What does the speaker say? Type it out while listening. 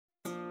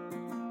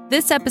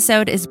This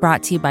episode is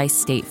brought to you by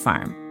State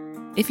Farm.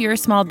 If you're a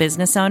small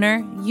business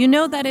owner, you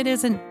know that it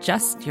isn't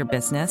just your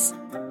business,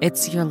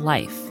 it's your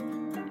life.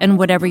 And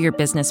whatever your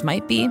business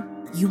might be,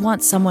 you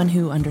want someone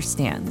who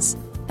understands.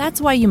 That's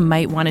why you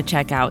might want to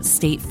check out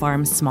State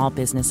Farm Small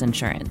Business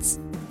Insurance.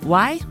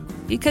 Why?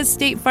 Because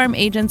State Farm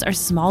agents are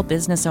small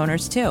business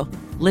owners too,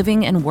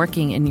 living and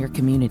working in your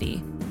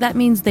community. That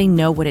means they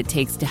know what it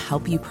takes to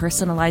help you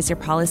personalize your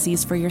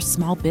policies for your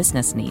small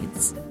business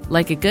needs.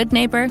 Like a good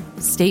neighbor,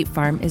 State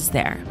Farm is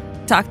there.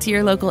 Talk to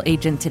your local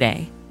agent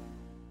today.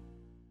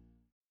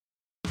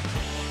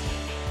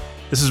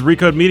 This is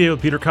Recode Media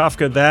with Peter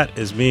Kafka. That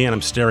is me, and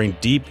I'm staring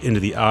deep into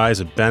the eyes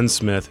of Ben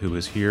Smith, who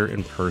is here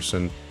in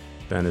person.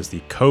 Ben is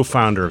the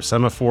co-founder of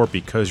Semafor.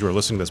 Because you are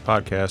listening to this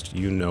podcast,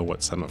 you know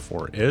what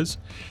Semafor is.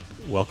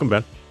 Welcome,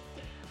 Ben.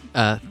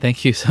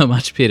 Thank you so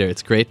much, Peter.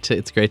 It's great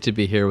to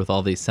be here with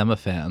all these Sema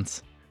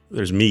fans.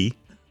 There's me.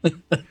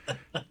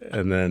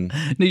 And then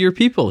no, you're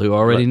people who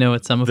already know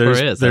what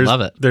Semafor is. I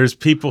love it. There's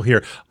people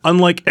here.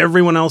 Unlike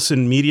everyone else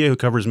in media who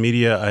covers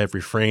media, I have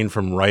refrained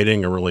from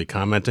writing or really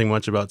commenting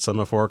much about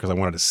Semafor because I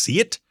wanted to see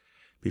it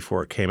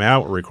before it came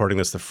out. We're recording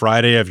this the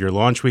Friday of your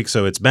launch week,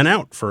 so it's been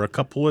out for a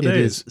couple of days.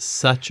 It is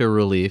such a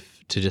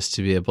relief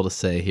to be able to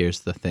say,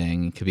 here's the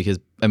thing. Because,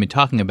 I mean,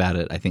 talking about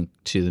it, I think,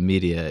 to the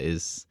media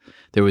is –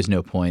 there was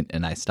no point,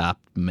 and I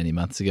stopped many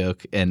months ago.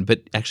 But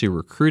actually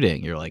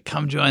recruiting, you're like,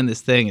 come join this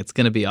thing. It's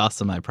going to be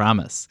awesome, I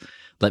promise.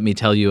 Let me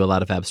tell you a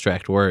lot of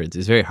abstract words.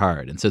 It's very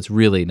hard. And so it's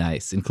really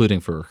nice, including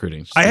for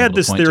recruiting. I had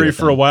this theory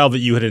for a while that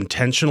you had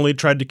intentionally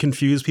tried to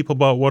confuse people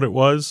about what it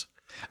was.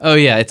 Oh,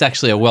 yeah. It's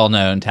actually a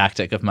well-known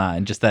tactic of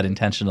mine, just that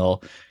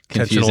intentional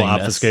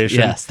obfuscation.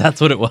 Yes, that's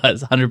what it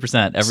was.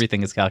 100%.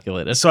 Everything is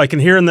calculated. So I can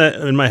hear in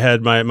my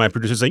head my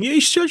producer saying, yeah,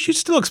 you should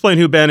still explain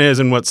who Ben is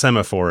and what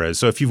Semafor is.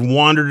 So if you've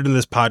wandered into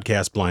this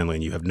podcast blindly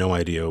and you have no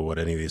idea what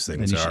any of these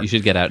things are. You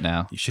should get out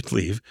now. You should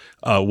leave.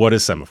 What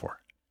is Semafor?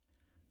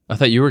 I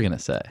thought you were going to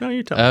say. No,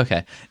 you tell me.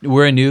 Okay.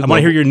 We're a new... I want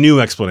to hear your new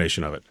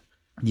explanation of it.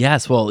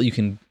 Yes, well, you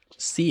can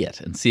see it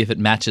and see if it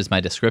matches my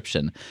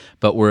description.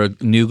 But we're a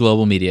new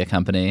global media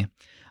company.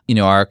 You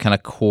know, our kind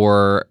of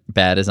core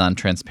bet is on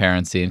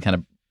transparency and kind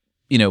of,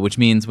 you know, which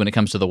means when it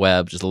comes to the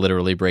web, just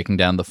literally breaking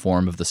down the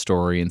form of the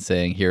story and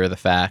saying, here are the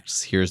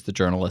facts, here's the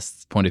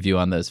journalist's point of view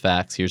on those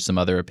facts, here's some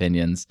other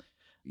opinions.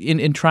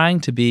 In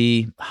trying to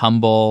be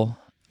humble,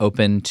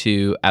 open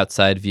to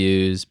outside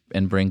views,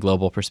 and bring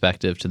global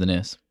perspective to the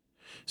news.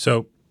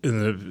 So,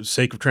 in the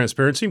sake of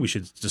transparency, we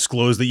should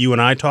disclose that you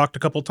and I talked a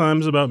couple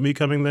times about me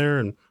coming there,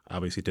 and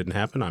obviously it didn't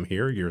happen. I'm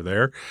here. You're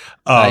there.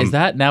 Is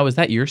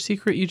that your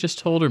secret you just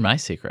told or my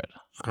secret?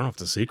 I don't know if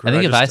it's a secret.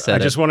 I think I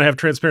just want to have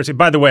transparency.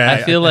 By the way,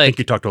 I think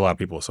you talk to a lot of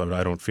people, so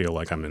I don't feel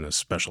like I'm in a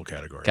special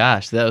category.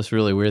 Gosh, that was a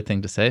really weird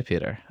thing to say,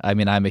 Peter. I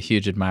mean, I'm a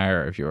huge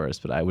admirer of yours,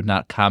 but I would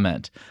not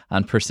comment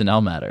on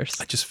personnel matters.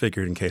 I just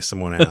figured in case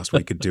someone asked,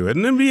 we could do it.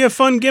 And it'd be a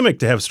fun gimmick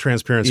to have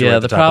transparency. Yeah,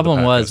 right the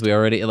problem was we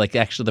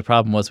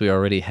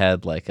already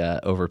had like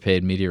a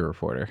overpaid media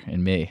reporter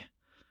in me.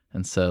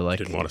 And so, like,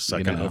 didn't want a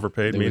second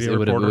overpaid media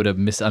reporter. It would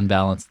have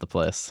unbalanced the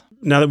place.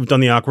 Now that we've done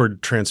the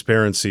awkward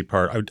transparency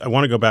part, I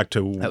want to go back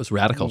to that was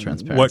radical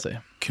transparency.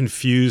 What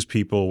confused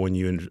people when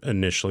you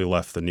initially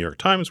left the New York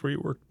Times, where you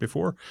worked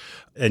before,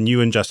 and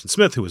you and Justin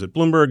Smith, who was at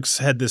Bloomberg,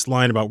 had this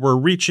line about we're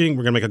going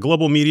to make a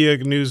global media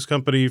news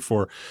company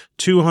for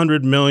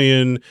 200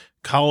 million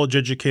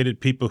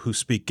college-educated people who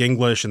speak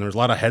English, and there's a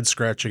lot of head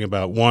scratching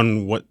about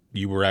one, what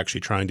you were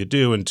actually trying to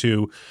do, and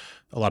two,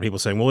 a lot of people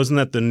saying, well, isn't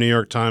that the New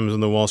York Times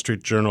and the Wall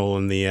Street Journal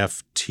and the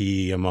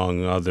FT,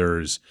 among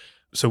others?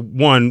 So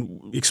one,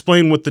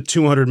 explain what the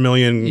 200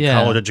 million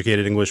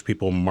college-educated English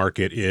people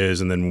market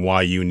is and then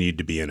why you need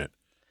to be in it.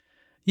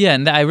 Yeah,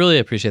 and I really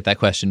appreciate that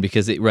question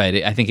because,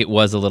 I think it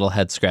was a little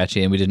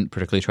head-scratchy and we didn't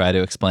particularly try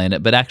to explain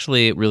it. But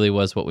actually, it really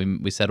was what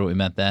we said what we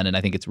meant then, and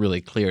I think it's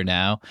really clear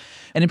now.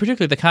 And in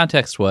particular, the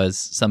context was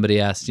somebody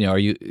asked, so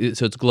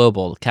it's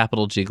global,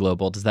 capital G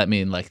global. Does that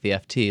mean like the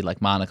FT,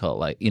 like Monocle,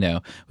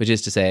 which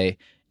is to say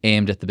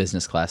aimed at the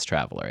business class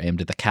traveler, aimed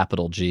at the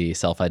capital G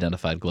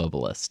self-identified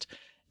globalist.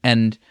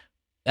 And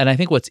I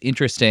think what's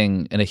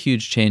interesting and a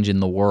huge change in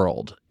the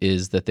world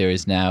is that there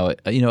is now,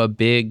 a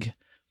big,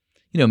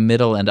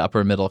 middle and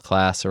upper middle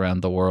class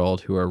around the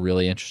world who are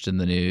really interested in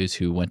the news,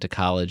 who went to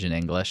college in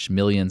English,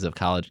 millions of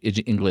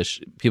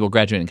people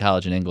graduating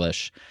college in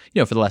English,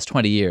 for the last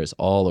 20 years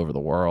all over the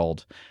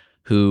world,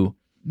 who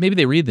maybe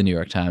they read the New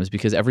York Times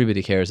because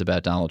everybody cares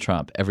about Donald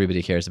Trump.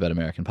 Everybody cares about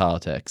American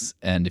politics.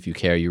 And if you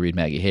care, you read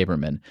Maggie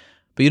Haberman.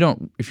 But you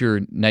don't, if you're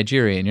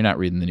Nigerian, you're not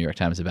reading the New York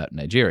Times about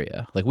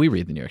Nigeria. Like we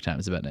read the New York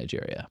Times about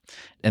Nigeria.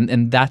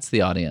 And that's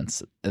the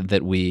audience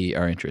that we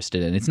are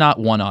interested in. It's not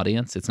one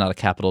audience. It's not a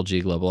capital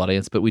G global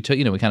audience. But we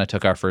kind of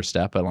took our first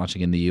step by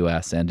launching in the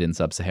U.S. and in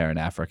sub-Saharan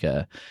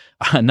Africa.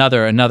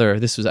 Another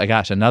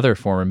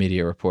former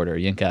media reporter,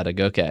 Yinka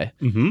Adegoke,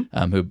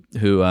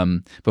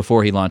 who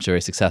before he launched a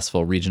very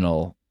successful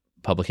regional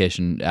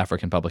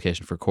African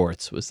publication for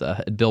Quartz, was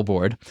at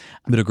Billboard,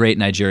 but a great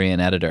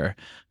Nigerian editor,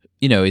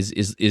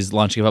 is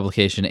launching a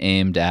publication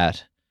aimed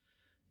at,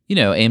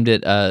 aimed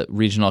at a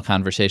regional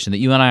conversation that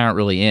you and I aren't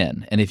really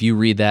in. And if you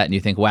read that and you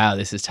think, wow,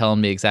 this is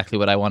telling me exactly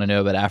what I want to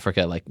know about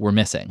Africa, like we're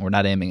missing. We're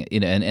not aiming,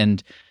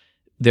 and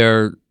there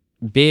are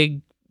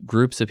big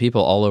groups of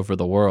people all over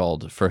the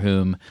world for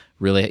whom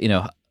really,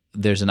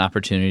 there's an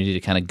opportunity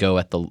to kind of go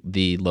at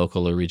the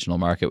local or regional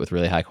market with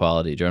really high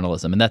quality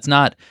journalism. And that's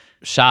not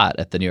shot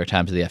at the New York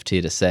Times or the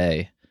FT to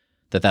say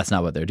that that's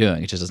not what they're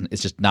doing.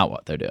 It's just not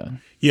what they're doing.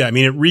 Yeah, I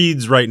mean, it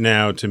reads right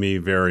now to me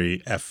very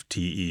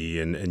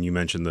FTE, and you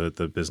mentioned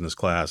the business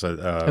class. I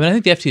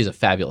think the FT is a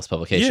fabulous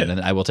publication, and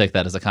I will take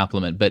that as a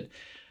compliment. But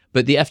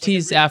the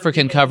FT's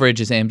African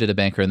coverage is aimed at a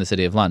banker in the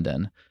city of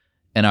London,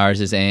 and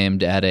ours is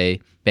aimed at a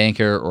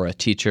banker or a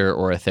teacher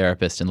or a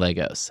therapist in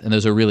Lagos, and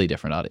those are really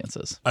different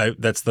audiences.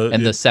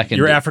 The second,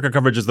 your Africa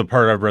coverage is the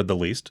part I've read the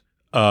least.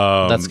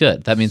 That's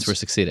good. That means we're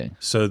succeeding.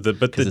 So the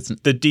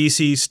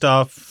DC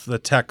stuff, the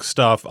tech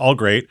stuff, all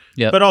great.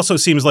 Yep. But also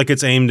seems like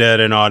it's aimed at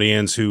an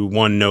audience who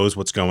knows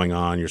what's going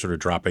on. You're sort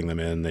of dropping them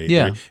in.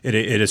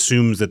 It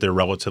assumes that they're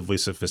relatively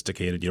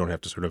sophisticated. You don't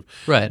have to sort of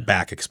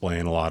back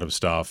explain a lot of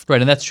stuff.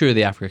 Right, and that's true of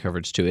the Africa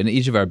coverage too. In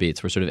each of our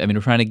beats, we're we're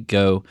trying to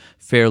go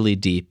fairly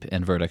deep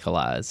and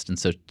verticalized, and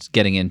so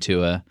getting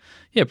into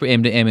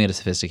aiming at a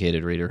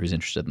sophisticated reader who's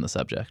interested in the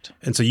subject.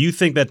 And so you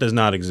think that does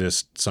not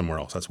exist somewhere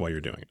else. That's why you're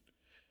doing it.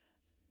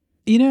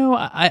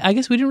 I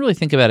guess we didn't really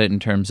think about it in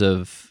terms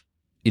of,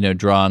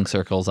 drawing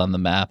circles on the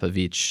map of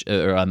each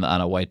or on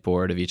a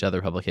whiteboard of each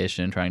other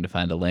publication and trying to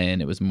find a lane.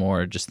 It was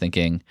more just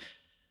thinking,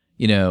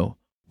 and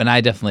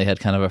I definitely had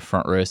kind of a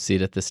front row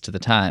seat at this to the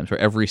Times, where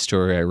every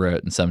story I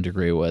wrote in some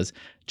degree was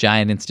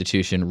giant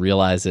institution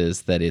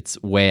realizes that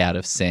it's way out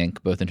of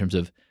sync, both in terms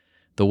of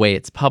the way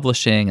it's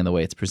publishing and the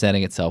way it's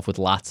presenting itself with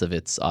lots of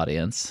its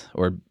audience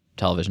or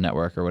television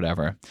network or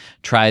whatever,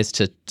 tries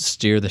to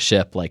steer the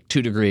ship like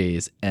 2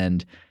 degrees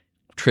and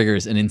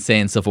triggers an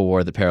insane civil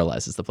war that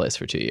paralyzes the place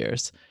for 2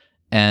 years.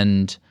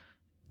 And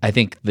I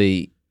think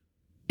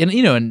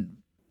and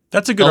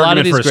that's a good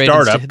argument for a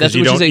startup because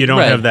you don't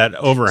have that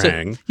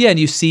overhang. So, and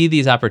you see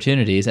these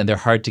opportunities and they're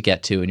hard to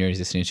get to in your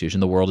existing institution.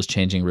 The world is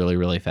changing really,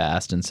 really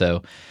fast. And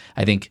so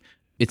I think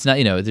it's not,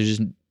 there's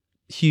just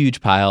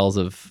huge piles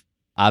of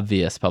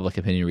obvious public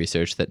opinion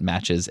research that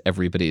matches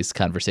everybody's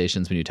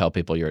conversations when you tell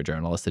people you're a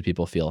journalist, that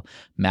people feel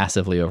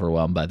massively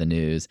overwhelmed by the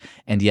news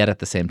and yet at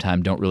the same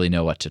time don't really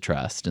know what to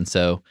trust. And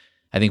so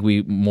I think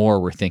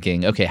we're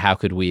thinking, okay, how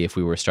could we, if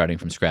we were starting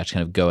from scratch,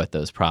 kind of go at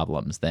those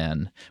problems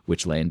than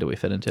which lane do we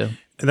fit into?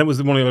 And that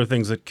was one of the other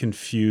things that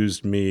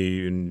confused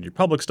me in your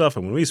public stuff.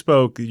 And when we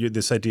spoke,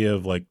 this idea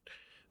of like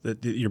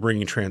that you're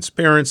bringing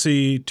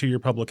transparency to your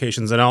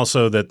publications and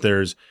also that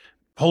there's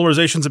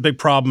polarization's a big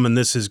problem, and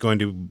this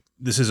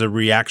is a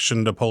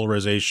reaction to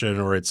polarization,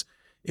 or it's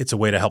a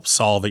way to help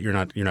solve it. You're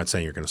not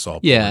saying you're going to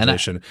solve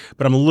polarization,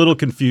 but I'm a little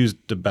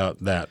confused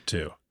about that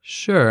too.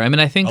 Sure. I mean,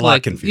 I think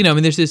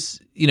there's this,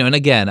 and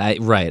again,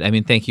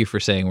 thank you for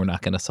saying we're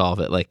not going to solve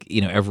it. Like,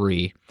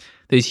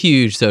 there's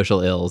huge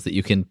social ills that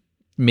you can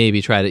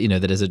maybe try to,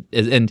 that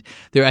and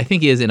there I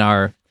think is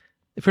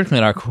particularly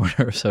in our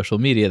corner of social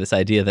media, this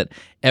idea that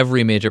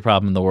every major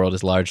problem in the world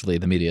is largely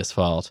the media's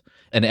fault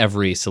and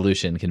every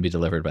solution can be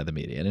delivered by the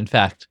media. And in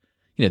fact,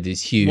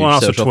 these huge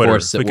social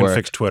forces at work. We can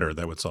fix Twitter.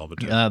 That would solve it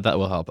too. That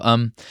will help.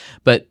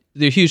 But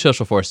there are huge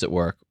social forces at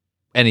work.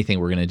 Anything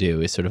we're going to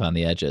do is sort of on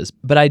the edges.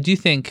 But I do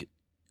think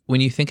when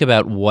you think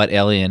about what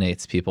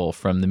alienates people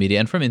from the media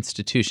and from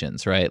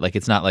institutions, right? Like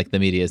it's not like the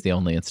media is the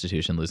only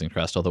institution losing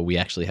trust, although we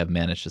actually have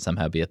managed to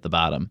somehow be at the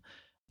bottom.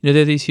 There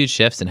are these huge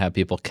shifts in how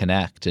people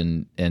connect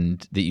and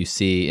that you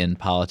see in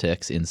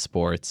politics, in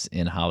sports,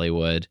 in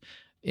Hollywood,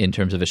 in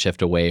terms of a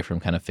shift away from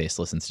kind of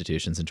faceless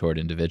institutions and toward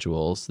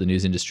individuals. The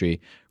news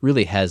industry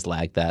really has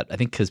lagged that, I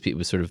think, because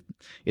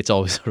it's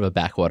always sort of a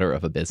backwater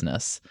of a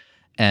business,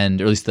 and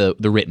or at least the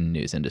written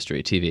news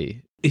industry,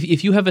 TV.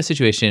 If you have a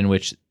situation in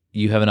which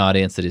you have an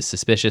audience that is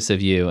suspicious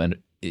of you, and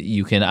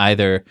you can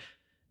either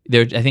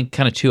there are, I think,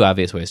 kind of 2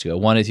 obvious ways to go.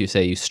 One is you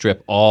say you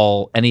strip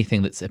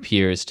anything that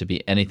appears to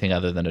be anything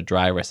other than a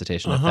dry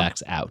recitation of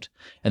facts out.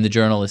 And the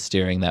Journal is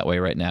steering that way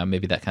right now.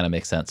 Maybe that kind of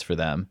makes sense for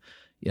them.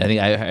 I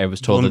think I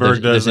was told Bloomberg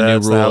that there's a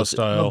new rule.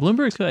 Style.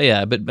 Bloomberg's,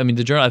 but I mean,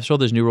 the Journal. I was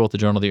told there's a new rule at the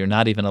Journal that you're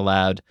not even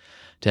allowed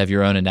to have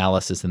your own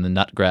analysis in the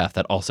nut graph.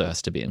 That also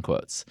has to be in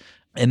quotes.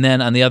 And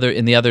then in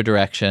the other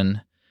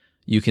direction,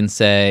 you can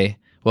say,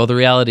 well, the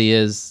reality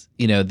is,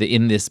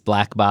 in this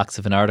black box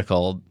of an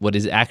article, what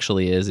is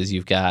actually is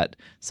you've got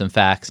some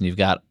facts and you've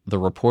got the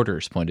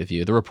reporter's point of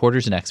view. The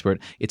reporter's an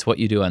expert. It's what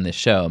you do on this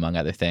show, among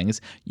other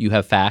things. You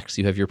have facts.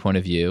 You have your point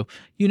of view.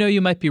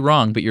 You might be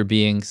wrong, but you're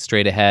being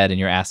straight ahead and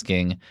you're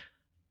asking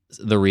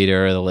the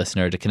reader or the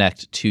listener to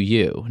connect to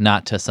you,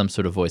 not to some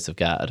sort of voice of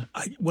God.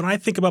 When I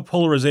think about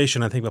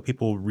polarization, I think about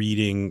people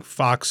reading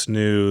Fox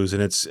News,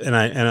 and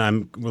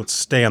let's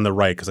stay on the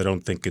right because I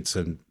don't think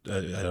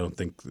I don't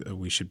think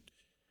we should.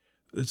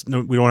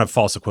 We don't have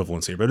false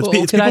equivalency, but it's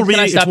people reading. Can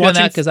I stop you on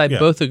that? Because I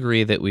both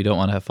agree that we don't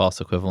want to have false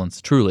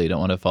equivalence. Truly, don't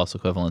want to have false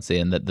equivalency,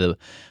 and that the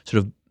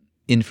sort of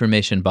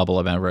information bubble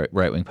about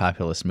right-wing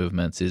populist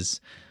movements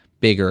is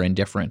bigger and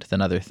different than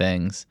other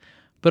things.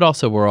 But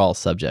also, we're all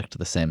subject to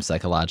the same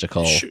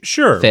psychological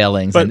sure,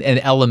 failings and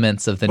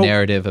elements of the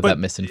narrative about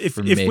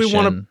misinformation. If we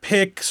want to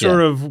pick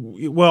sort of,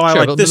 well, I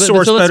Sure, like this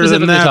source so let's better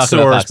than specifically that talk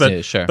about source, Fox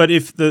News, sure. but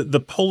if the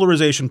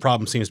polarization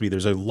problem seems to be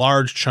there's a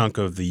large chunk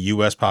of the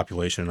U.S.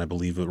 population, and I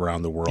believe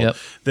around the world,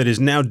 that is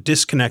now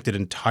disconnected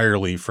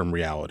entirely from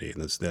reality.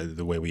 And that's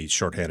the way we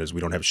shorthand is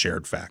we don't have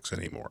shared facts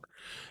anymore.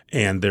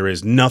 And there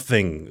is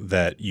nothing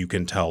that you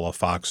can tell a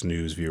Fox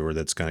News viewer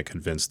that's going to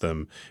convince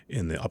them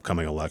in the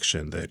upcoming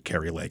election that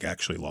Kari Lake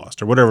actually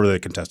lost or whatever the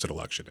contested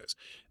election is.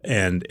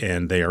 And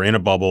they are in a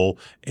bubble,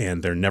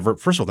 and they're never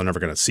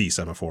going to see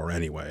Semafor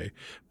anyway.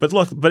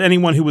 But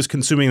anyone who was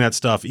consuming that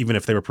stuff, even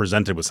if they were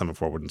presented with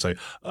Semafor, wouldn't say,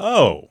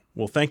 "Oh,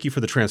 well, thank you for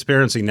the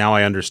transparency. Now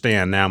I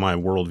understand. Now my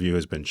worldview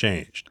has been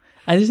changed."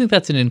 I just think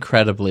that's an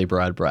incredibly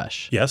broad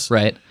brush. Yes.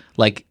 Right?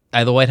 Like,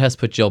 the White House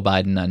put Jill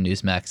Biden on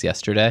Newsmax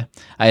yesterday.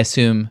 I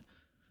assume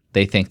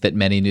they think that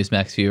many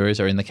Newsmax viewers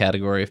are in the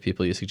category of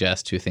people you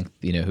suggest who think,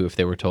 who if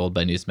they were told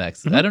by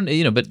Newsmax, I don't,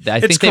 but I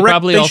think they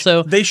probably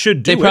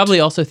they probably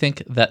also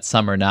think that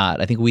some are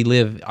not. I think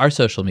our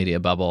social media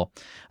bubble,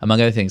 among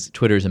other things,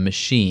 Twitter is a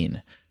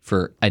machine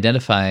for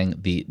identifying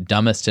the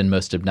dumbest and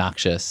most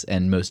obnoxious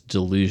and most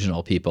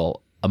delusional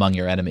people among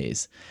your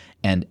enemies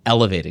and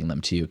elevating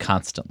them to you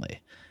constantly.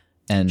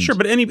 And sure,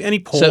 but any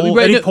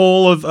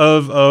poll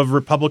of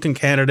Republican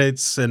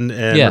candidates and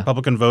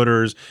Republican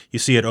voters, you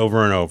see it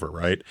over and over,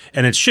 right?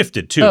 And it's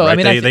shifted too, right?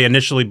 They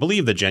initially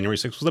believed that January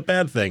 6th was a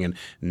bad thing, and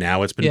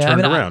now it's been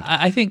turned around.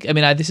 I think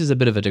this is a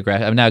bit of a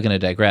digress. I'm now going to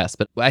digress,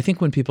 but I think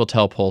when people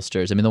tell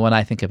pollsters, the one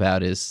I think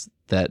about is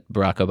that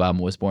Barack Obama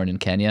was born in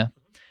Kenya.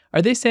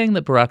 Are they saying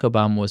that Barack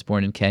Obama was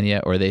born in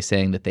Kenya, or are they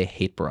saying that they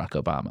hate Barack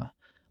Obama?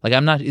 Like,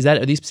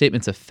 are these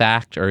statements a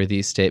fact, or are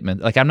these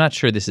statements, I'm not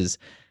sure this is.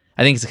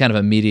 I think it's kind of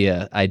a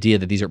media idea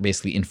that these are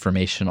basically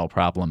informational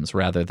problems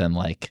rather than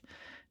like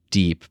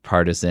deep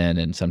partisan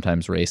and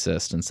sometimes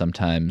racist and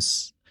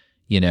sometimes,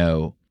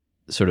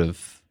 sort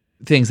of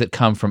things that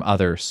come from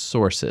other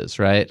sources,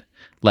 right?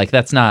 Like,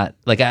 that's not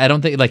like, I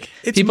don't think like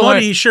it's people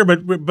muddy, sure,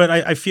 but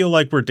I feel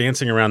like we're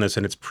dancing around this,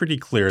 and it's pretty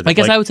clear that I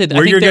guess I would say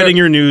where you're getting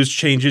your news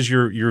changes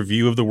your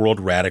view of the world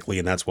radically,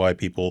 and that's why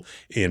people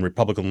in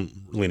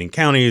Republican-leaning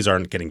counties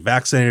aren't getting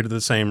vaccinated at the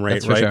same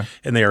rate, right? Sure.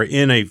 And they are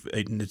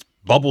in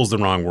bubble's the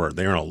wrong word.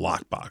 They're in a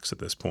lockbox at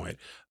this point.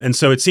 And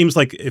so it seems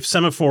like if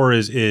Semafor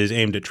is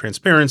aimed at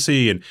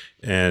transparency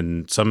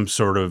and some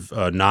sort of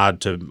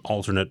nod to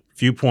alternate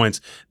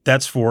viewpoints,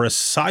 that's for a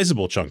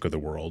sizable chunk of the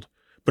world.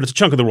 But it's a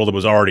chunk of the world that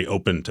was already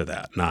open to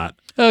that, not.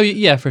 Oh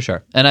yeah, for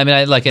sure. And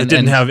I like it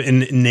didn't have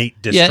an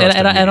innate distrust. Yeah,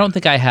 and I don't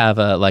think I have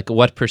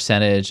what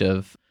percentage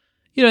of,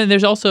 and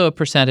there's also a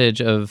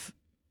percentage of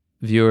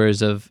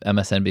viewers of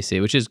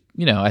MSNBC, which is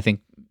I think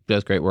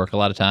does great work a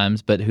lot of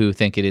times, but who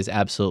think it is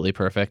absolutely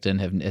perfect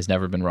and has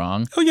never been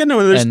wrong. Oh yeah,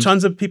 no, there's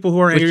tons of people who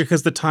are angry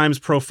because the Times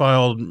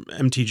profiled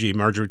MTG,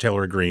 Marjorie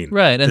Taylor Greene,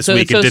 right? And this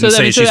week and didn't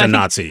say she's a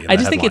Nazi. I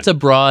just think it's a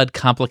broad,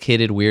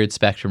 complicated, weird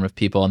spectrum of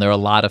people, and there are a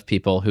lot of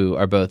people who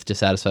are both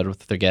dissatisfied with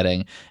what they're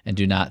getting and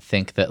do not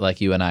think that like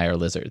you and I are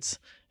lizards.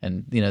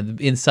 And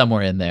in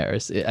somewhere in there,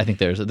 I think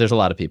there's a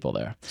lot of people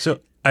there.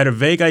 So I had a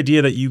vague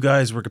idea that you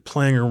guys were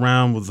playing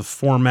around with the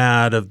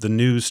format of the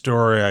news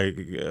story. I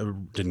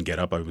didn't get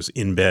up. I was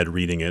in bed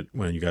reading it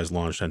when you guys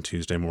launched on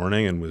Tuesday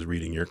morning and was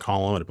reading your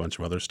column and a bunch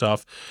of other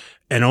stuff.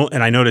 And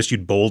I noticed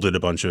you'd bolded a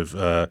bunch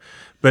of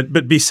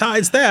but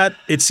besides that,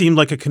 it seemed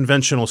like a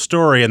conventional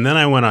story. And then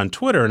I went on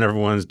Twitter and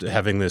everyone's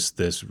having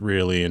this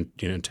really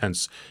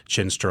intense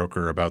chin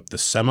stroker about the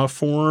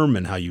Semaform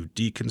and how you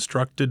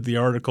deconstructed the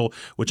article,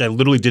 which I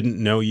literally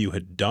didn't know you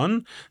had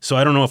done. So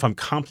I don't know if I'm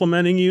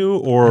complimenting you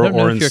or I don't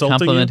know if insulting you're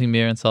complimenting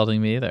me or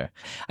insulting me either.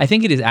 I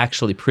think it is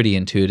actually pretty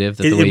intuitive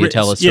that the way you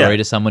tell a story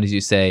to someone is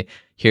you say,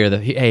 here's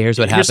what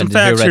happened. Here's some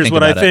facts. Here's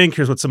what I think. It.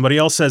 Here's what somebody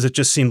else says. It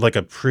just seemed like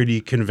a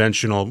pretty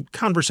conventional,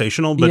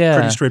 conversational, but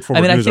pretty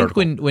straightforward news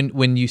article. I think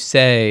when you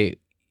say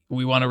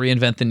we want to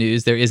reinvent the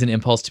news, there is an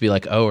impulse to be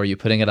like, oh, are you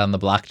putting it on the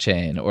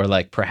blockchain? Or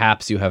like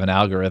perhaps you have an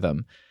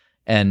algorithm.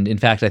 And in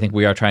fact, I think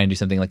we are trying to do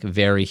something like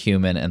very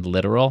human and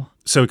literal.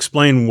 So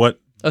explain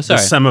what the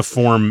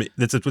Semaform,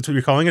 that's what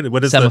you're calling it?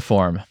 What is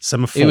Semaform.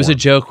 Semaform. It was a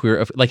joke.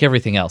 Like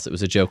everything else, it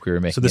was a joke we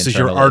were making. So this is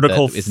your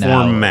article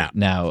format.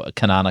 Now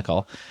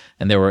canonical.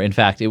 And there were, in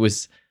fact,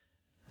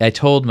 I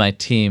told my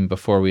team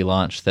before we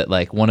launched that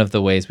like one of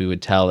the ways we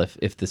would tell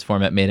if this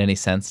format made any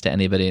sense to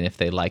anybody and if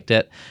they liked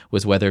it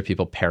was whether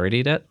people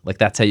parodied it. Like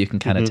that's how you can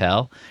kind of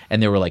tell.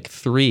 And there were like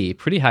 3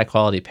 pretty high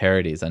quality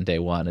parodies on day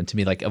one. And to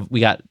me, like we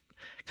got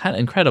kind of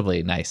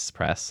incredibly nice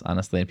press,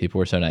 honestly, and people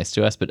were so nice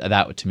to us. But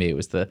that to me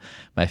was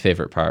my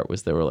favorite part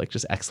was there were like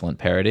just excellent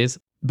parodies.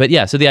 But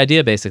yeah, so the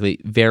idea basically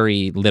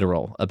very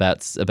literal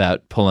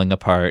about pulling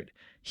apart.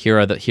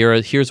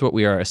 Here's what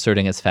we are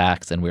asserting as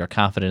facts, and we are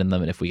confident in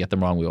them. And if we get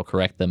them wrong, we will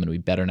correct them, and we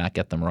better not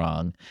get them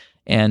wrong.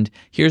 And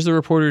here's the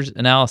reporter's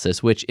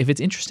analysis, which, if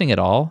it's interesting at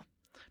all,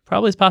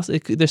 probably is possible.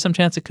 There's some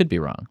chance it could be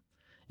wrong,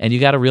 and you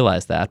got to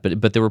realize that.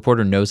 But the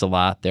reporter knows a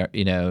lot.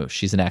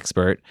 She's an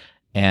expert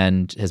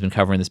and has been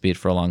covering this beat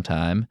for a long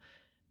time.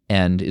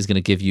 and is going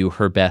to give you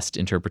her best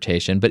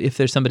interpretation. But if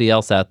there's somebody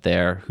else out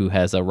there who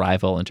has a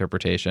rival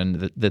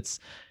interpretation that's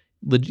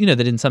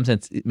that in some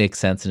sense it makes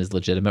sense and is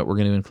legitimate, we're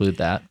going to include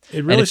that.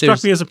 It really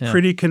struck me as a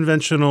pretty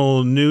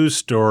conventional news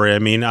story. I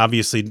mean,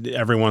 obviously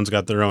everyone's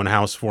got their own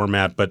house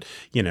format, but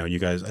you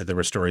guys, there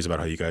were stories about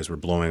how you guys were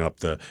blowing up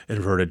the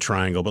inverted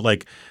triangle, but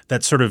like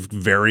that sort of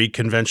very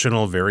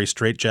conventional, very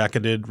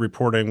straitjacketed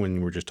reporting when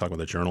you were just talking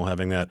about the Journal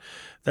having that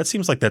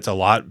seems like that's a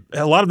lot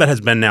of that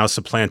has been now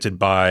supplanted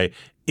by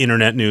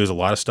internet news, a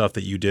lot of stuff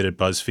that you did at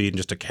BuzzFeed, and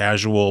just a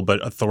casual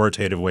but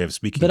authoritative way of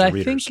speaking to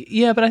readers.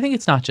 But I think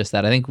it's not just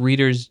that. I think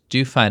readers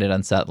do find it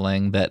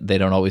unsettling that they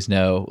don't always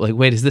know, like,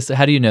 wait,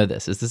 how do you know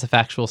this? Is this a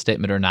factual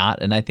statement or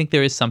not? And I think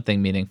there is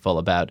something meaningful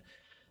about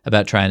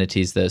trying to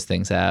tease those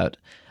things out.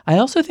 I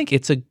also think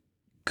it's a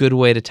good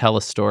way to tell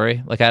a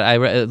story. Like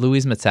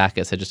Louise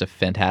Matsakis had just a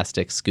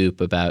fantastic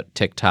scoop about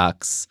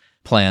TikTok's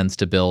plans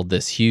to build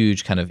this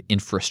huge kind of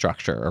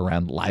infrastructure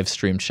around live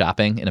streamed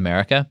shopping in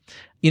America.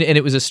 And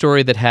it was a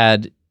story that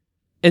had,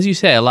 as you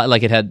say, a lot,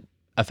 like it had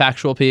a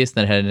factual piece,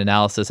 then it had an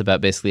analysis about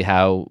basically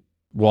how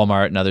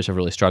Walmart and others have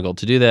really struggled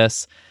to do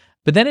this.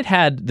 But then it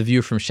had the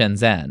view from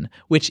Shenzhen,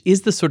 which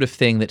is the sort of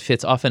thing that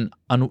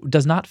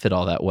does not fit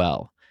all that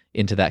well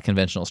into that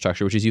conventional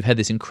structure, which is you've had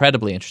this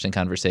incredibly interesting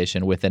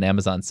conversation with an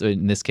Amazon, so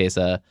in this case,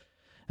 a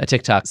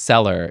TikTok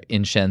seller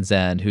in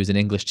Shenzhen who's an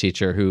English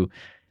teacher who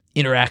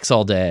interacts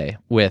all day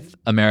with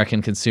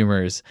American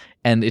consumers,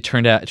 and it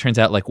turns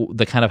out like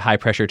the kind of high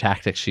pressure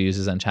tactics she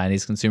uses on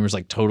Chinese consumers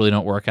like totally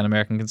don't work on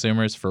American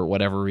consumers for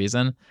whatever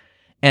reason.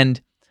 And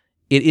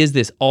it is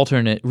this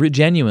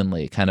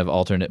genuinely kind of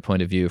alternate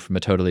point of view from a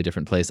totally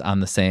different place on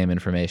the same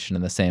information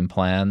and the same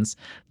plans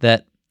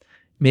that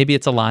maybe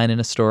it's a line in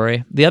a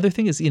story. The other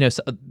thing is,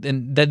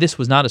 and that this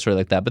was not a story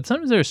like that, but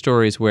sometimes there are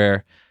stories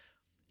where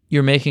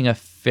you're making a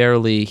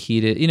fairly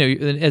heated,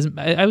 as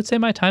I would say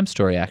my Times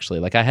story, actually.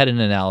 Like I had an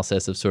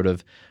analysis of sort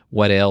of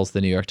what ails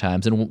the New York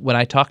Times. And when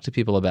I talked to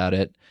people about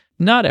it,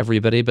 not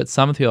everybody, but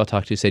some of the people I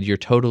talked to said, you're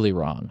totally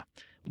wrong.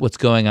 What's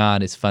going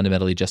on is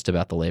fundamentally just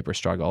about the labor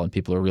struggle, and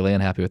people are really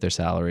unhappy with their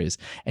salaries.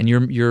 And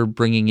you're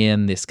bringing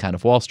in this kind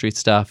of Wall Street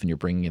stuff, and you're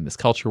bringing in this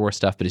culture war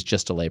stuff, but it's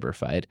just a labor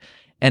fight.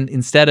 And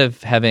instead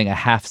of having a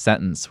half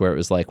sentence where it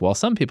was like, well,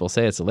 some people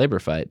say it's a labor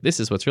fight,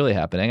 this is what's really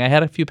happening, I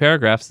had a few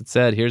paragraphs that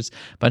said, here's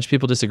a bunch of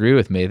people disagree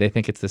with me. They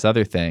think it's this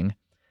other thing.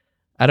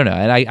 I don't know.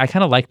 And I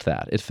kind of liked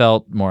that. It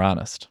felt more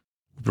honest.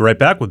 We'll be right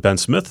back with Ben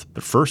Smith,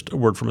 but first, a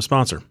word from a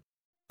sponsor.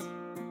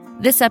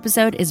 This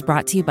episode is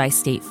brought to you by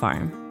State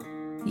Farm.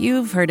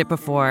 You've heard it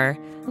before.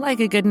 Like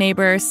a good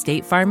neighbor,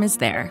 State Farm is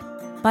there.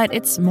 But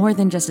it's more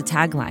than just a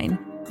tagline,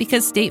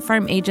 because State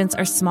Farm agents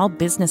are small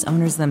business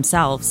owners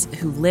themselves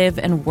who live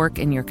and work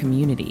in your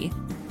community.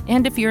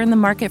 And if you're in the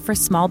market for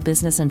small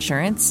business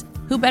insurance,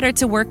 who better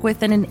to work with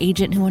than an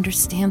agent who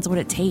understands what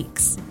it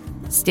takes?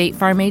 State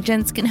Farm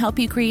agents can help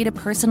you create a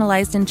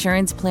personalized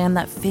insurance plan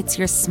that fits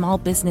your small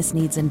business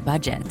needs and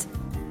budget.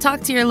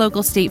 Talk to your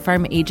local State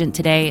Farm agent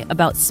today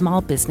about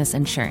small business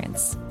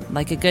insurance.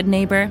 Like a good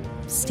neighbor,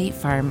 State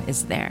Farm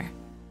is there.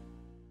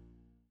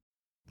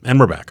 And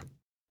we're back.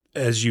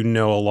 As you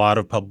know, a lot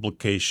of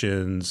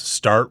publications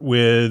start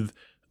with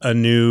a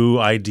new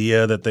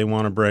idea that they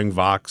want to bring.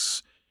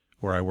 Vox,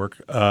 where I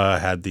work,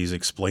 had these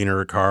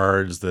explainer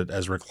cards that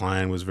Ezra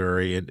Klein was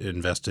very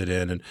invested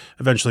in and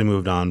eventually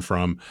moved on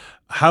from.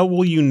 How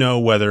will you know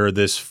whether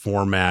this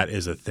format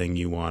is a thing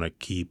you want to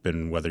keep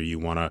and whether you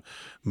want to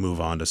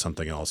move on to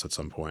something else at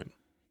some point?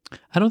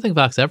 I don't think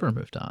Vox ever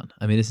moved on.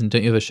 I mean,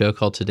 don't you have a show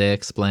called Today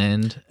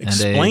Explained?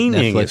 Explaining and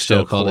a Netflix is still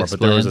show called core, Explained?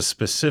 but there was a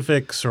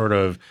specific sort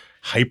of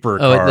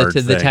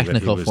hypercard the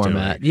technical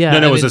format. Doing.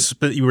 No,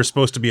 you were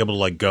supposed to be able to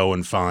like go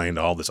and find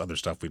all this other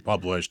stuff we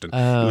published, and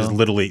it was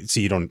literally.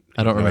 See, I don't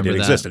remember it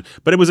existed,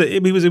 but it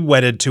was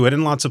wedded to it,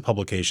 and lots of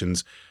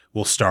publications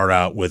will start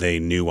out with a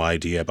new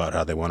idea about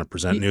how they want to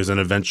present news, and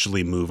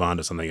eventually move on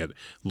to something that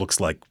looks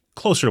like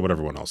closer to what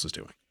everyone else is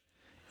doing.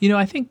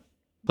 I think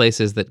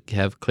places that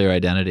have clear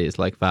identities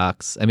like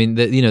Vox. I mean,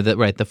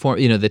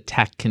 the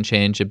tech can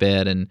change a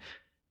bit,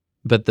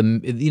 but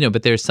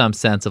there's some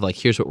sense of like,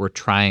 here's what we're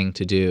trying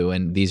to do,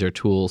 and these are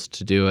tools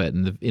to do it,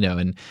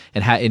 and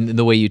and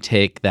the way you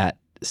take that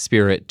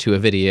spirit to a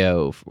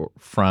video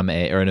from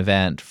an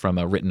event from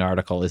a written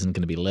article isn't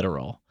going to be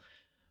literal.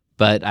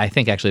 But I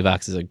think actually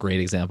Vox is a great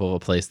example of a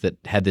place that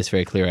had this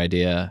very clear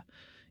idea,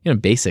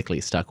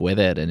 basically stuck with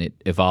it, and it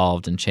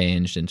evolved and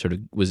changed and sort of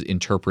was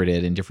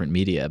interpreted in different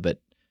media, but.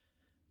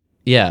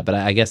 Yeah, but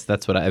I guess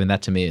that's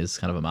that to me is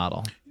kind of a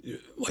model.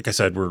 Like I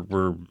said,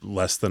 we're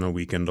less than a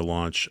week into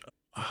launch.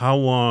 How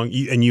long,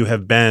 and you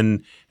have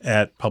been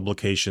at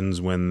publications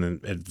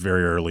at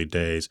very early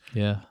days.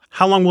 Yeah.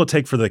 How long will it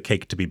take for the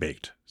cake to be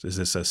baked? Is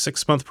this a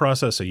 6-month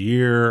process, a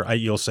year?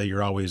 You'll say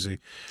you're always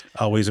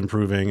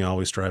improving,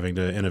 always striving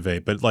to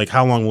innovate. But like,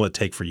 how long will it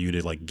take for you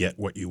to like get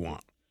what you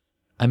want?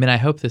 I mean, I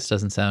hope this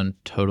doesn't sound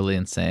totally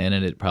insane,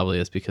 and it probably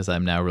is because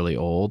I'm now really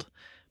old.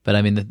 But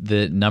I mean,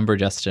 the number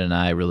Justin and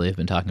I really have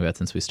been talking about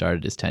since we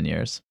started is 10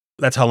 years.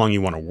 That's how long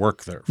you want to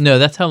work there. No,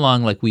 that's how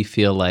long like we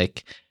feel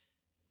like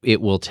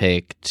it will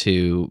take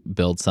to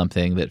build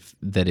something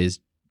that is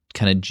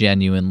kind of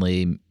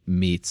genuinely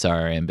meets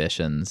our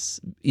ambitions,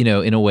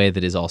 in a way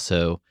that is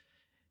also,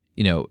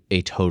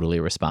 a totally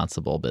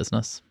responsible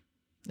business.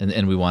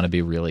 And we want to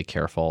be really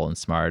careful and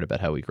smart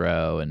about how we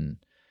grow and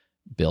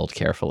build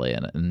carefully.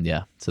 And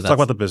yeah, so let's talk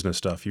about the business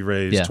stuff. You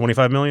raised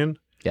 $25 million.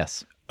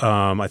 Yes.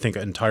 I think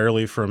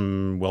entirely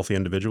from wealthy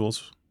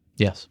individuals.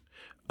 Yes.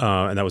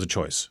 And that was a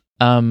choice.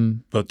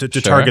 But to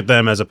Sure. target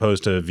them as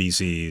opposed to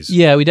VCs.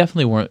 Yeah, we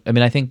definitely weren't. I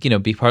mean, I think,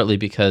 partly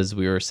because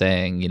we were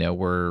saying,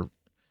 we're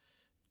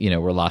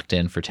locked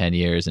in for 10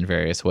 years in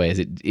various ways.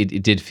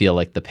 It did feel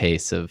like the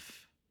pace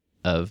of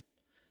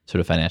sort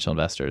of financial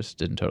investors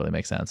didn't totally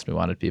make sense. We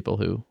wanted people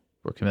who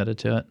were committed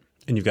to it.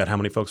 And you've got how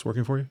many folks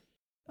working for you?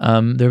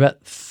 There are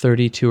about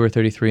 32 or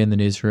 33 in the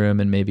newsroom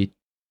and maybe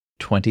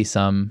 20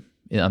 some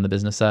on the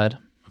business side.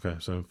 Okay,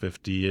 so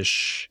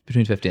 50-ish.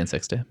 Between 50 and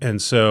 60.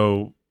 And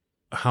so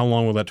how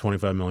long will that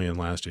 $25 million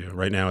last you?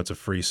 Right now it's a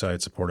free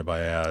site supported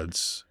by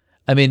ads.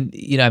 I mean,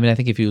 I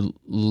think if you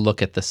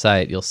look at the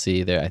site, you'll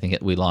see there, I think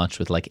we launched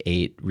with like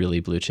 8 really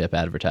blue chip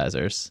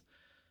advertisers.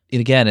 And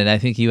again, and I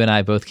think you and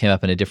I both came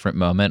up in a different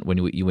moment when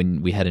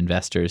we had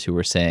investors who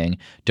were saying,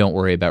 don't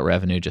worry about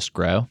revenue, just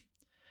grow.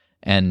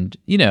 And,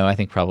 I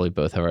think probably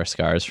both have our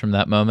scars from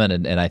that moment.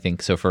 And I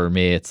think so for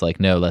me, it's like,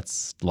 no,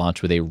 let's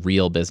launch with a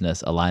real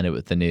business, align it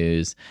with the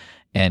news,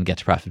 and get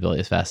to profitability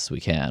as fast as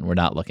we can. We're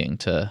not looking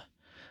to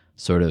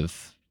sort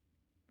of,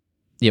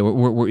 I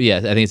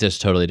think it's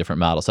just a totally different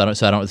model. So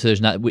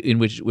there's not, in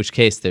which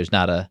case there's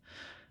not a,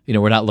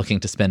 we're not looking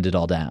to spend it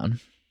all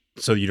down.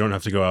 So you don't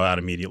have to go out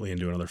immediately and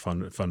do another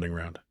funding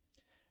round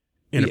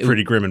in a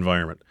pretty grim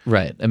environment.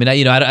 Right. I mean,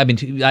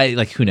 I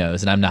like, who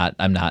knows? And I'm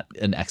not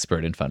an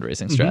expert in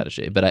fundraising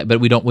strategy, but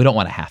we don't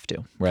want to have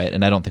to, right?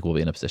 And I don't think we'll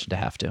be in a position to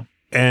have to.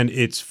 And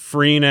it's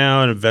free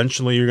now, and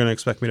eventually you're going to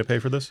expect me to pay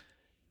for this?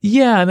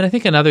 Yeah. I mean, I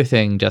think another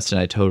thing Justin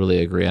and I totally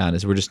agree on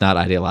is we're just not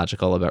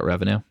ideological about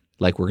revenue.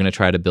 Like, we're going to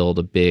try to build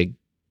a big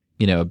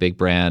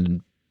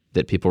brand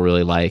that people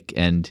really like.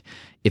 And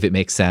if it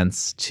makes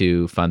sense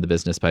to fund the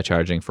business by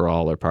charging for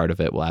all or part of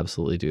it, we'll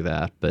absolutely do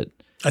that. But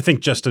I think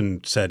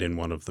Justin said in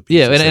one of the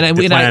pieces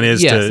the plan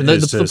is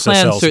to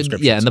sell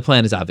subscriptions. Yeah, and the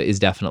plan is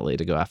definitely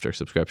to go after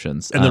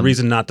subscriptions. And the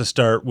reason not to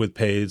start with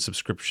paid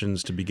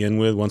subscriptions to begin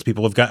with, once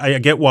people have got, I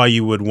get why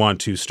you would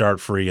want to start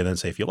free and then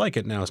say, if you like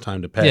it, now it's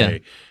time to pay. Yeah.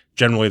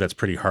 Generally, that's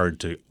pretty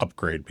hard to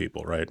upgrade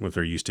people, right? If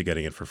they're used to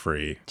getting it for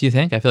free. Do you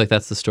think? I feel like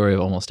that's the story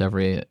of almost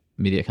every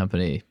media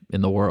company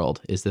in the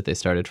world, is that they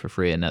started for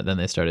free and then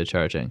they started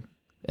charging.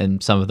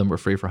 And some of them were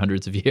free for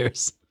hundreds of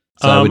years.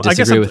 So I would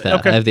disagree with that.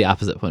 Okay. I have the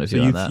opposite point of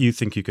view on that. You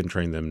think you can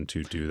train them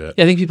to do that?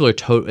 Yeah, I think people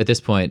are at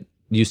this point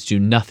used to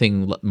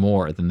nothing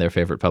more than their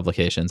favorite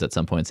publications at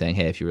some point saying,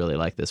 hey, if you really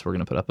like this, we're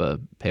going to put up a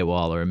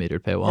paywall or a metered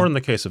paywall. Or in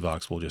the case of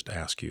Vox, we'll just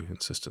ask you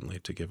insistently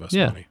to give us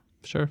money.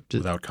 Sure.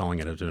 Without calling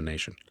it a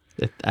donation.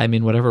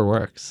 Whatever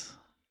works.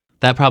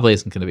 That probably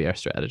isn't going to be our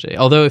strategy.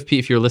 Although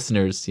if your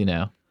listeners,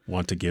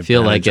 want to give,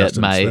 feel like it,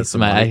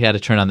 I had to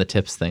turn on the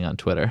tips thing on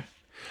Twitter.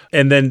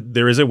 And then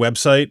there is a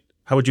website.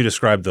 How would you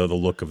describe the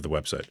look of the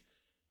website?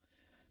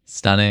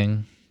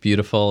 Stunning,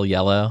 beautiful,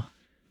 yellow.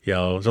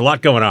 Yellow. There's a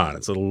lot going on.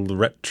 It's a little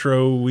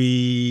retro-y.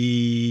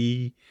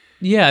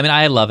 Yeah, I mean,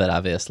 I love it,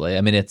 obviously.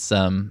 I mean, it's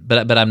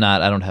but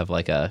I don't have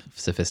like a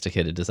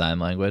sophisticated design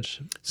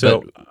language.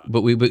 So,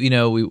 but we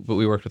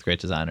worked with great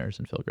designers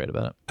and feel great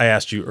about it. I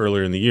asked you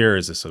earlier in the year,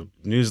 is this a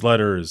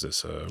newsletter? Is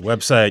this a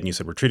website? And you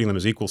said we're treating them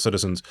as equal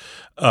citizens.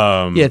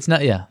 It's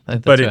not. Yeah,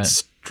 that's but right. It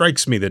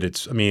strikes me that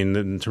it's. I mean,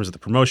 in terms of the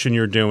promotion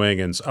you're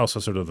doing, and also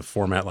sort of the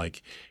format,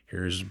 like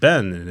here's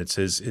Ben, and it's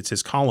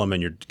his column,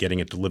 and you're getting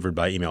it delivered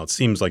by email. It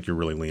seems like you're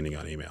really leaning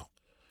on email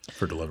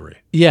for delivery.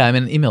 Yeah, I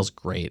mean, email's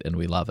great and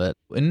we love it.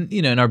 And,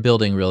 and are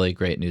building really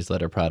great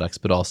newsletter products,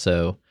 but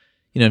also,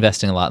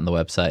 investing a lot in the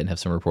website and have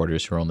some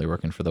reporters who are only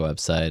working for the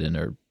website and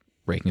are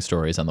breaking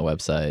stories on the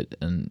website.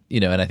 And,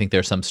 and I think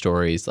there are some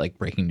stories, like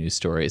breaking news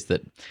stories,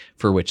 that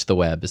for which the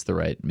web is the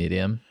right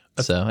medium.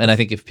 So, and I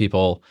think if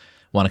people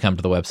want to come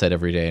to the website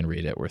every day and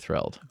read it, we're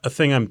thrilled. A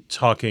thing I'm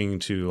talking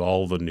to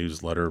all the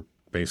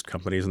newsletter-based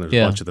companies, and there's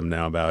a bunch of them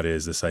now, about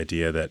is this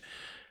idea that,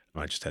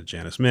 I just had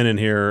Janice Min in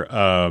here,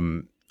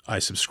 I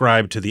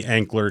subscribe to the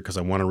Ankler because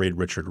I want to read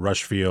Richard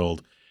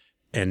Rushfield,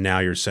 and now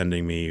you're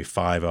sending me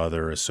 5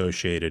 other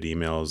associated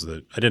emails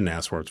that I didn't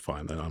ask for. It's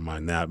fine. I don't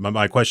mind that.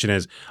 My question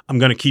is, I'm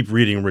going to keep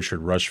reading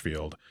Richard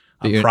Rushfield.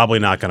 I'm probably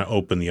not going to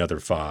open the other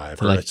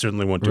 5, or I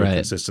certainly won't do it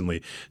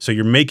consistently. So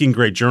you're making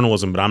great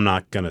journalism, but I'm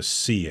not going to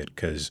see it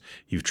because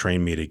you've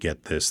trained me to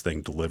get this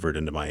thing delivered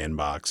into my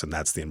inbox, and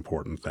that's the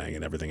important thing,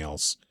 and everything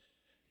else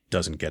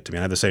doesn't get to me.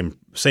 And I have the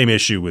same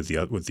issue with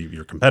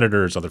your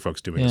competitors, other folks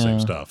doing the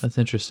same stuff. That's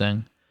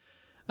interesting.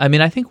 I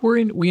mean, I think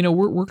we're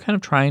kind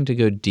of trying to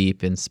go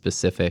deep in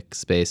specific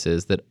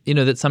spaces that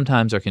that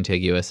sometimes are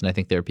contiguous, and I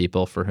think there are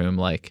people for whom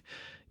like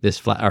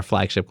our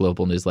flagship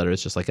global newsletter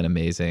is just like an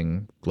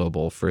amazing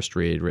global first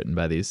read written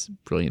by these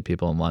brilliant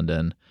people in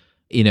London.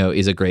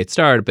 Is a great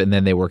start, but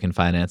then they work in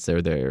finance.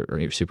 They're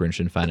super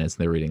interested in finance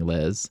and they're reading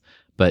Liz.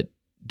 But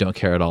don't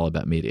care at all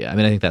about media. I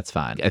mean, I think that's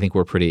fine. I think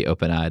we're pretty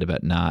open-eyed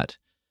about not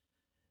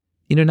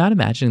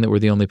imagining that we're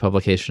the only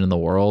publication in the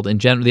world. In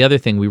general, the other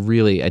thing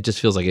it just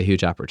feels like a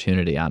huge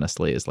opportunity,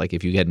 honestly, is like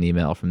if you get an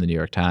email from the New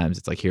York Times,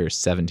 it's like, here's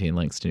 17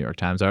 links to New York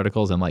Times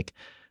articles. And like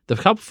the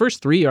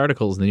first 3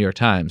 articles in the New York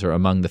Times are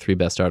among the 3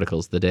 best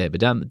articles of the day.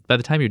 But by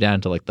the time you're down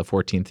to like the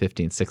 14th,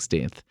 15th,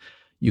 16th,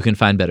 you can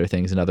find better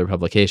things in other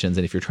publications.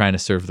 And if you're trying to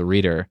serve the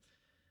reader,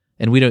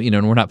 and we don't,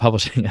 and we're not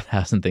publishing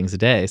 1,000 things a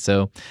day.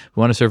 So we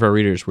want to serve our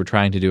readers. We're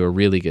trying to do a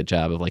really good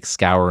job of like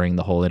scouring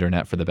the whole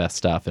internet for the best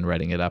stuff and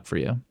writing it up for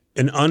you.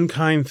 An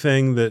unkind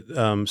thing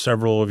that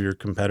several of your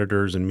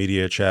competitors and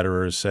media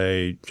chatterers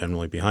say,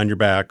 generally behind your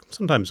back,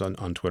 sometimes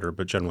on Twitter,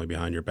 but generally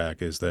behind your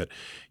back, is that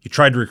you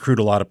tried to recruit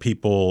a lot of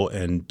people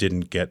and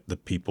didn't get the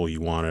people you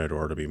wanted,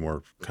 or to be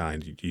more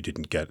kind, you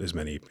didn't get as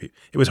many people.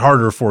 It was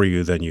harder for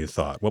you than you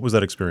thought. What was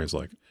that experience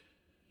like?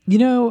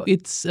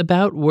 It's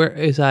about where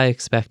as I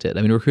expected.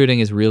 I mean, recruiting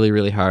is really,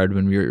 really hard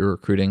when you're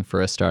recruiting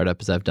for a startup,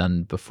 as I've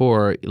done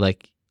before.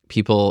 Like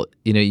people,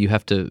 you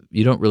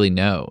don't really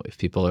know if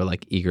people are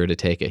like eager to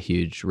take a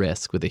huge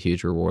risk with a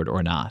huge reward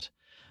or not.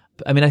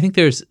 I mean, I think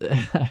there's,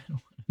 I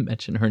don't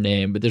mention her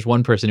name, but there's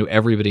one person who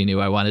everybody knew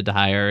I wanted to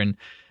hire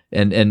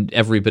and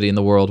everybody in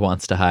the world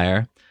wants to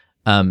hire,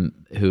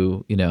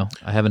 who,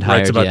 I haven't hired yet.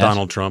 Writes about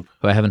Donald Trump.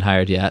 Who I haven't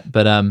hired yet.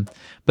 But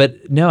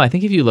no, I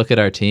think if you look at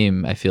our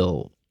team, I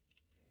feel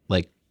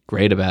like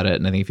great about it.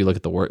 And I think if you look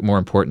at the work, more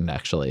important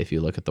actually, if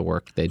you look at the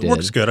work they did. The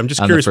work's good. I'm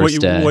just curious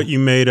what you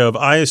made of.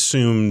 I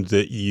assumed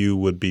that you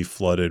would be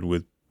flooded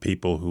with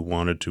people who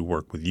wanted to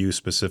work with you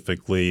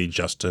specifically.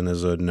 Justin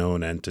is a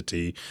known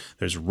entity.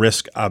 There's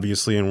risk,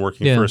 obviously, in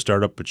working for a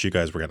startup, but you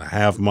guys were going to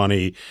have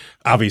money.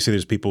 Obviously,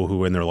 there's people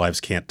who in their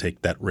lives can't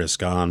take that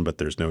risk on, but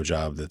there's no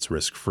job that's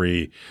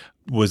risk-free.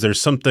 Was there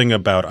something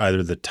about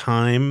either the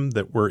time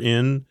that we're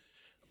in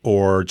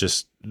or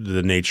just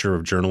the nature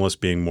of journalists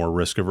being more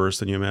risk-averse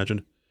than you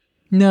imagined?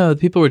 No,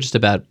 people were just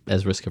about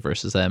as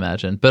risk-averse as I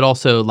imagined, but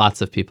also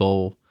lots of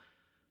people,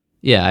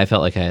 I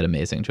felt like I had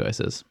amazing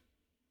choices.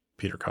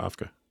 Peter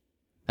Kafka.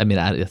 I mean,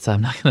 I'm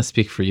not going to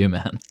speak for you,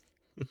 man.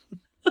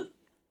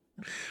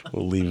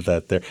 We'll leave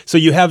that there. So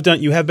you have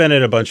been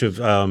at a bunch of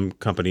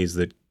companies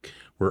that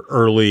were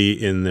early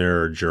in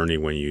their journey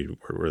when you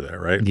were there,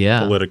 right? Yeah.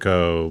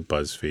 Politico,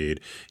 BuzzFeed.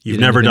 You've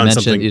never done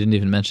something. You didn't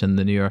even mention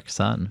the New York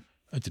Sun.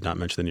 I did not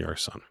mention the New York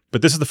Sun.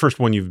 But this is the first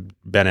one you've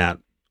been at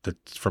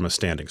that's from a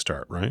standing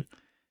start, right?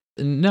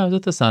 No, I was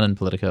at the Sun and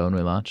Politico when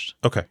we launched.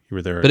 Okay, you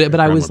were there. But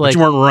I was like, but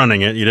you weren't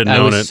running it. You didn't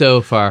own it. I was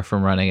so far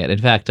from running it. In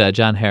fact,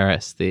 John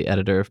Harris, the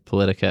editor of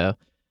Politico,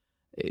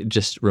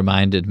 just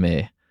reminded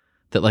me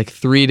that like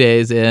 3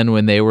 days in,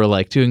 when they were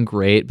like doing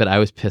great, but I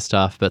was pissed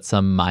off about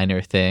some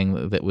minor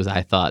thing that was,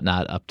 I thought,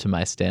 not up to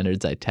my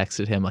standards. I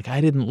texted him like,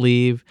 I didn't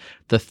leave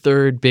the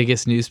 3rd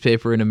biggest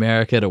newspaper in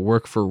America to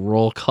work for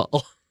Roll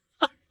Call.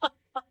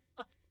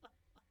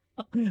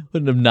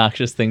 What an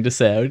obnoxious thing to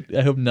say.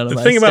 I hope none of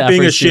my staffers do that. The thing about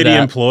being a shitty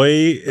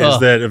employee is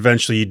that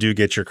eventually you do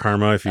get your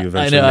karma if you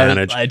eventually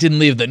manage. I didn't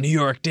leave the New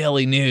York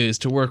Daily News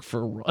to work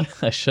for.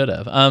 I should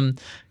have.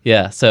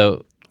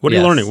 So what are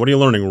you learning? What are you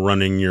learning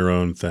running your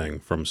own thing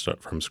from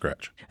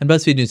scratch? And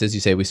BuzzFeed News, as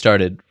you say, we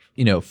started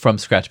from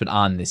scratch, but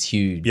on this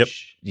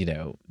huge,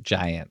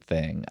 giant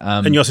thing.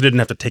 And you also didn't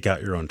have to take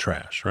out your own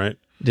trash, right?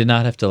 Did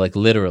not have to like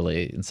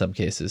literally in some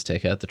cases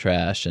take out the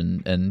trash,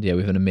 and we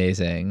have an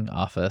amazing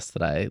office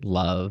that I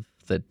love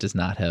that does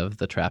not have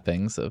the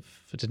trappings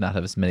did not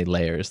have as many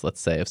layers,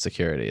 let's say, of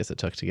security as it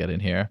took to get in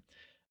here.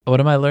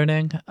 What am I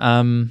learning?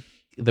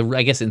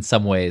 I guess in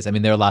some ways, I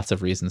mean, there are lots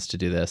of reasons to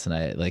do this, and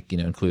I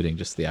including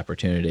just the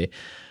opportunity,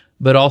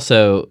 but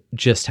also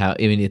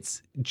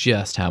it's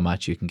just how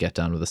much you can get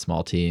done with a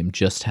small team,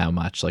 just how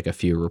much like a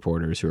few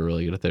reporters who are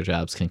really good at their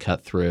jobs can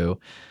cut through,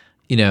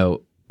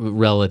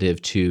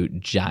 relative to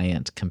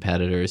giant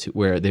competitors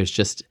where there's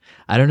just,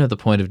 I don't know the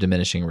point of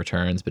diminishing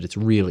returns, but it's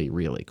really,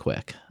 really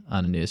quick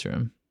on a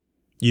newsroom.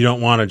 You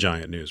don't want a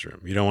giant newsroom.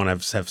 You don't want to have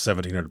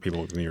 1,700 people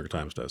like the New York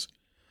Times does.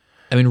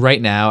 I mean,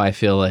 right now I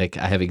feel like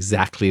I have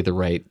exactly the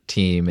right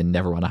team and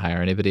never want to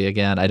hire anybody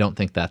again. I don't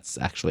think that's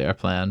actually our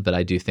plan, but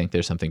I do think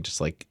there's something just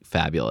like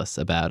fabulous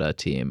about a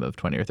team of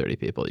 20 or 30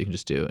 people. You can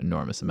just do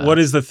enormous amounts. What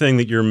is the thing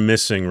that you're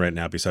missing right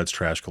now besides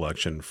trash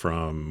collection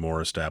from more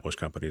established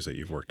companies that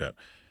you've worked at?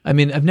 I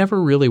mean, I've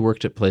never really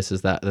worked at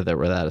places that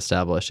were that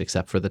established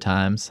except for the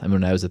Times. I mean,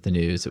 when I was at the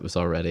News, it was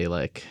already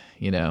like,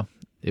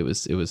 it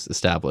was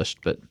established,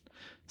 but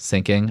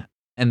sinking.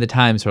 And the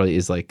Times really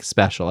is like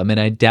special. I mean,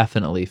 I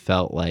definitely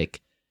felt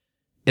like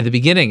at the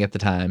beginning at the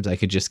Times, I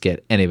could just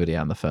get anybody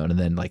on the phone. And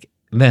then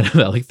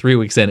about like 3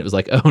 weeks in, it was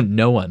like, oh,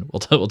 no one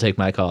will take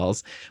my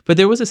calls. But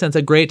there was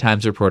a great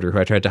Times reporter who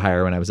I tried to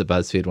hire when I was at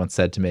BuzzFeed once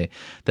said to me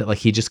that like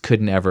he just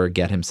couldn't ever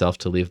get himself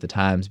to leave the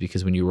Times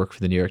because when you work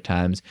for the New York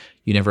Times,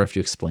 you never have to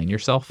explain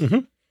yourself. Mm-hmm.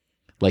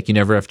 Like you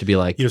never have to be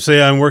like, you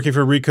say I'm working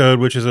for Recode,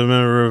 which is a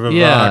member of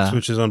Vox,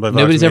 which is owned by Vox.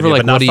 Nobody's ever like,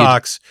 but not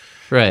Fox.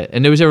 Right.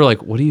 And nobody's ever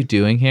like, what are you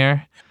doing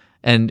here?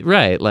 And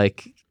right,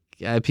 like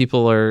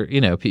people are,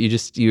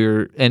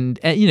 and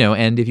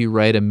if you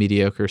write a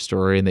mediocre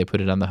story and they put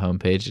it on the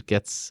homepage, it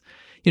gets,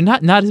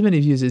 not as many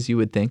views as you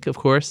would think, of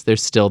course.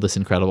 There's still this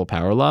incredible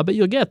power law, but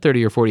you'll get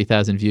 30 or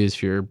 40,000 views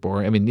if you're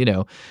boring. I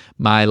mean,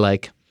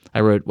 I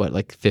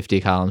wrote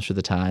 50 columns for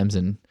the Times,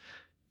 and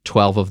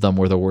 12 of them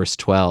were the worst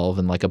 12,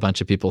 and a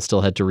bunch of people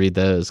still had to read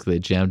those because they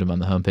jammed them on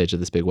the homepage of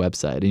this big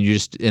website.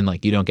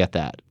 And you don't get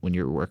that when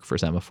you work for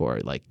Semaphore.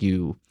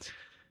 You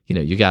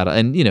gotta,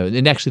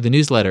 and actually the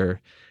newsletter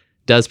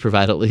does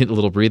provide a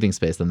little breathing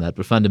space than that,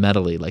 but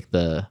fundamentally,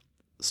 the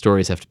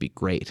stories have to be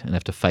great and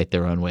have to fight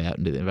their own way out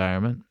into the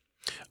environment.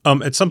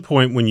 At some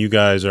point when you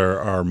guys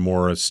are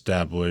more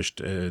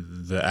established,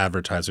 the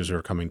advertisers who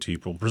are coming to you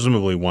will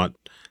presumably want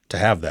to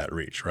have that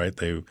reach, right?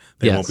 They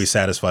Yes. won't be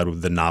satisfied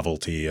with the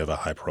novelty of a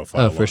high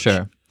profile. Oh, for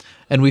sure.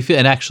 And we feel,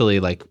 and actually,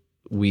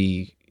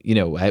 we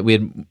had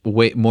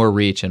way more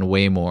reach and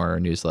way more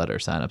newsletter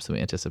signups than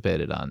we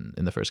anticipated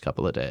in the first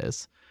couple of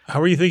days.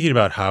 How are you thinking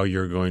about how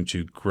you're going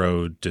to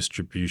grow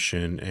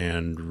distribution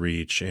and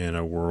reach in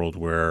a world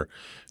where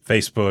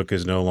Facebook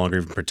is no longer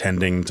even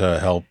pretending to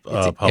help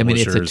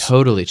publishers? It's a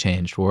totally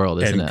changed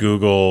world, isn't and it?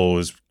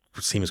 Google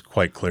seems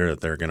quite clear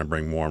that they're going to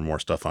bring more and more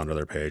stuff onto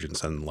their page and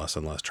send less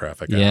and less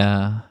traffic out.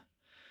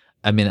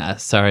 Yeah.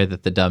 Sorry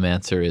that the dumb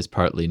answer is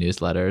partly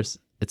newsletters.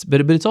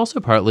 But it's also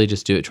partly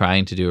just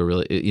trying to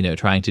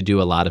do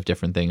a lot of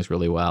different things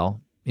really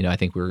well. I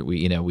think we're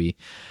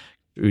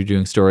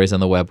doing stories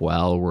on the web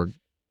well.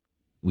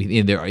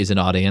 There is an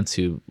audience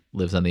who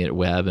lives on the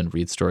web and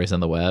reads stories on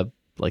the web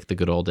like the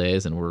good old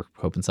days, and we're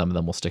hoping some of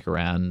them will stick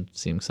around,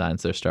 seeing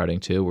signs they're starting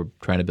to. We're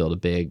trying to build a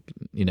big,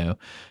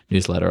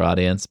 newsletter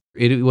audience.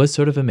 It was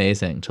sort of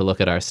amazing to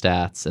look at our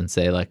stats and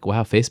say,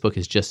 wow, Facebook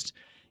is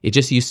it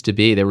just used to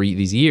be, there were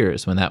these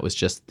years when that was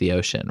just the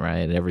ocean, right?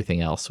 And everything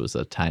else was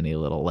a tiny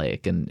little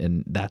lake.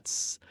 And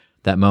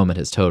that moment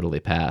has totally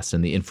passed.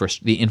 And the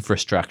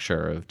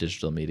infrastructure of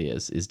digital media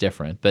is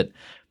different. But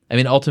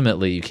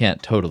ultimately you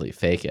can't totally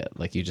fake it.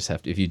 You just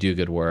have to, if you do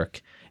good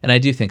work. And I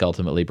do think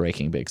ultimately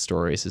breaking big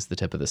stories is the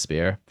tip of the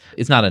spear.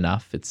 It's not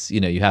enough. It's,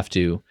 you have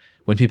to,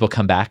 when people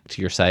come back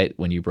to your site,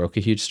 when you broke a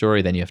huge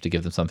story, then you have to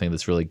give them something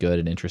that's really good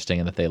and interesting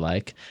and that they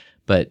like.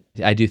 But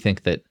I do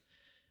think that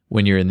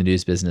when you're in the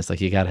news business,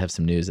 you got to have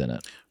some news in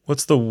it.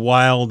 What's the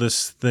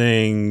wildest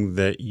thing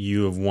that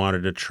you have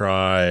wanted to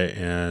try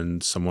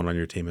and someone on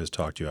your team has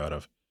talked you out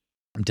of?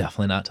 I'm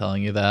definitely not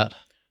telling you that.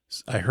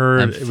 I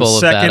heard it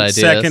was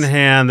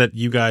secondhand that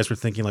you guys were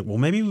thinking well,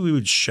 maybe we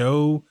would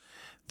show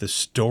the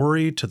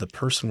story to the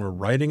person we're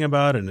writing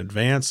about in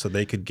advance so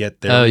they could get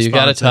their response. You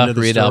got to talk into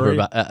the Reed story.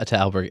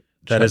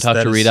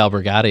 to Reed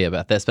Albergati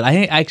about this, but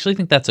I actually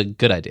think that's a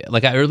good idea, or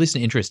at least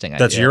an interesting idea.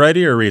 That's your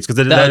idea or Reed's?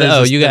 Because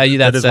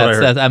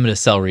that's I'm going to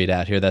sell Reed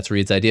out here. That's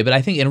Reed's idea, but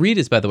I think, and Reed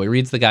is, by the way,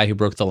 Reed's the guy who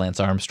broke the Lance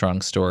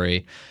Armstrong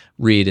story.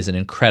 Reed is an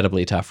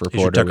incredibly tough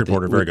reporter,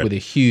 with a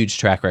huge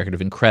track record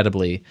of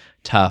incredibly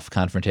tough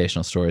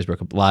confrontational stories.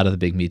 Broke a lot of the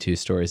big Me Too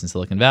stories in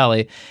Silicon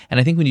Valley, and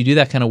I think when you do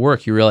that kind of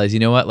work, you realize,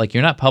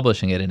 you're not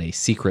publishing it in a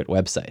secret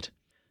website.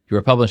 You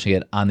are publishing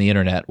it on the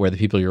internet where the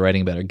people you're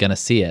writing about are going to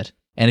see it.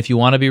 And if you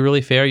want to be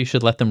really fair, you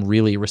should let them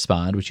really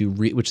respond, which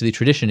the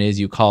tradition is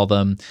you call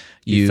them,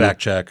 you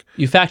fact check,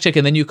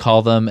 and then you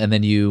call them, and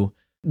then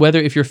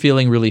if you're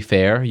feeling really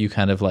fair, you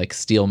kind of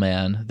steel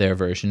man their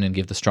version and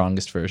give the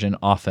strongest version.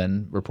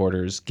 Often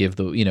reporters give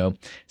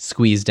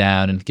squeeze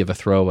down and give a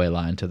throwaway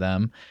line to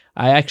them.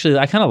 I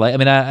kind of like,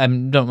 I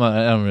don't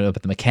know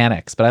about the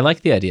mechanics, but I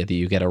like the idea that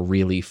you get a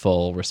really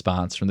full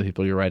response from the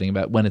people you're writing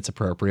about when it's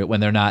appropriate, when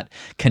they're not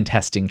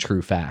contesting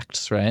true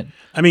facts, right?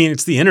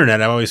 It's the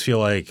internet. I always feel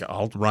like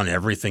I'll run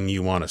everything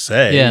you want to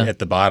say at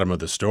the bottom of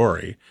the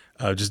story.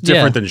 Just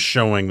different than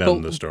showing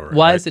them the story.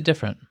 Why is it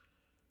different?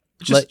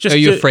 Are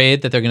you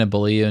afraid that they're going to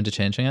bully you into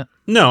changing it?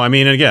 No,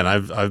 again, I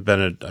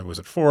was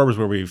at Forbes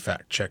where we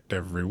fact checked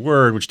every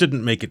word, which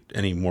didn't make it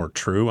any more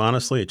true.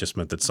 Honestly, it just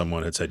meant that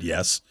someone had said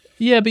yes.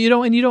 Yeah, but you don't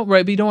want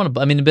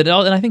to.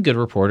 And I think good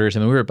reporters.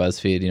 We were at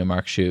BuzzFeed.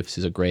 Mark Schufts,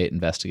 who's a great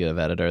investigative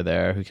editor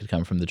there, who could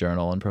come from the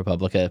Journal and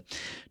ProPublica,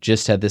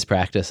 just had this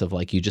practice of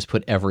you just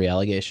put every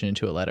allegation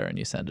into a letter and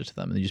you send it to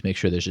them, and you just make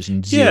sure there's just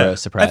zero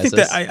surprises.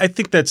 I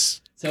think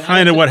that's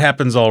kind of what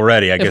happens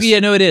already, I guess. Yeah,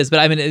 no, it is. But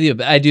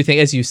I do think,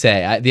 as you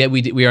say,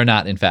 we are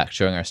not, in fact,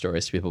 showing our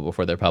stories to people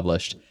before they're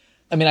published.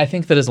 I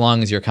think that as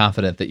long as you're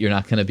confident that you're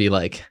not going to be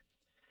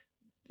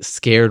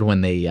scared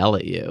when they yell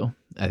at you,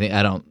 I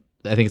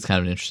think it's kind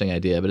of an interesting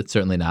idea, but it's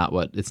certainly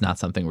it's not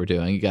something we're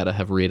doing. You got to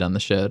have Reed on the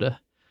show to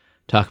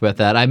talk about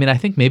that. I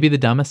think maybe the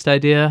dumbest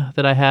idea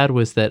that I had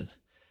was that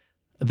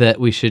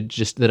we should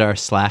that our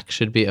Slack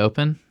should be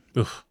open.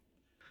 Oof.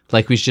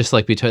 We just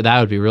that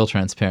would be real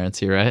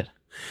transparency, right?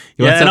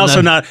 And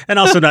also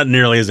not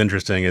nearly as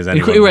interesting as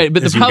anyone. Right,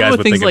 but the problem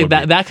with things like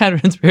that kind of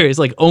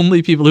transparency is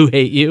only people who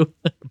hate you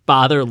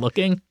bother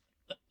looking.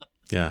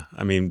 Yeah,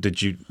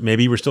 did you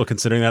maybe you were still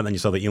considering that, and then you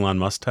saw the Elon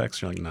Musk text?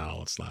 You're like, no,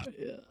 let's not.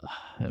 Yeah,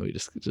 and we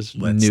just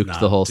nuked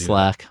the whole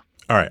Slack.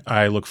 All right,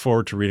 I look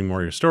forward to reading more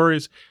of your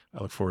stories.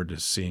 I look forward to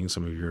seeing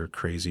some of your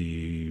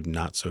crazy,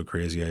 not so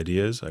crazy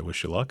ideas. I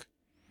wish you luck.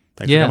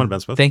 Thanks for coming, Ben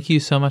Smith. Thank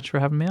you so much for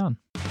having me on.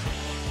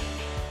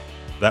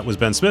 That was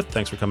Ben Smith.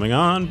 Thanks for coming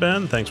on,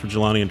 Ben. Thanks for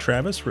Jelani and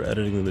Travis for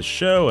editing the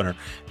show, and our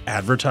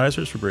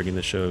advertisers for bringing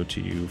the show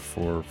to you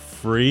for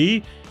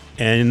free.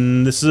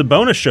 And this is a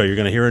bonus show. You're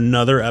going to hear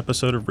another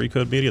episode of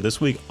Recode Media this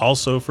week,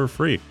 also for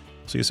free.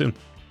 See you soon.